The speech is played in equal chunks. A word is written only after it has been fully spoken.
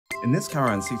In this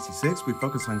Chyron 66, we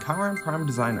focus on Chyron Prime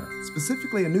Designer,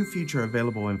 specifically a new feature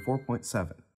available in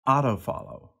 4.7, Auto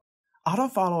Follow. Auto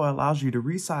Follow allows you to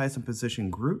resize and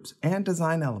position groups and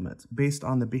design elements based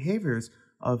on the behaviors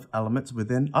of elements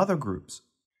within other groups.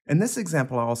 In this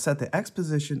example, I will set the X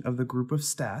position of the group of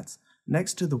stats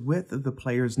next to the width of the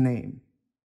player's name.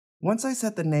 Once I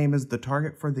set the name as the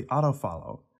target for the Auto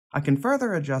Follow, I can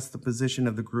further adjust the position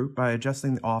of the group by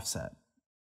adjusting the offset.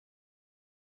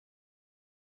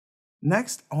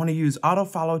 Next, I want to use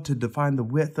autofollow to define the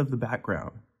width of the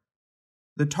background.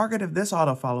 The target of this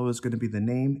autofollow is going to be the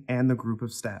name and the group of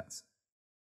stats.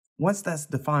 Once that's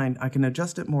defined, I can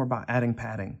adjust it more by adding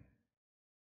padding.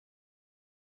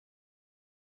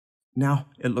 Now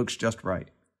it looks just right.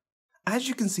 As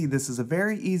you can see, this is a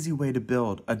very easy way to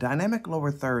build a dynamic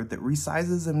lower third that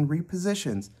resizes and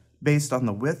repositions based on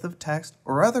the width of text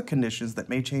or other conditions that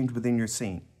may change within your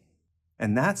scene.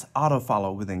 And that's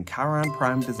autofollow within Chyron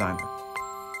Prime Designer.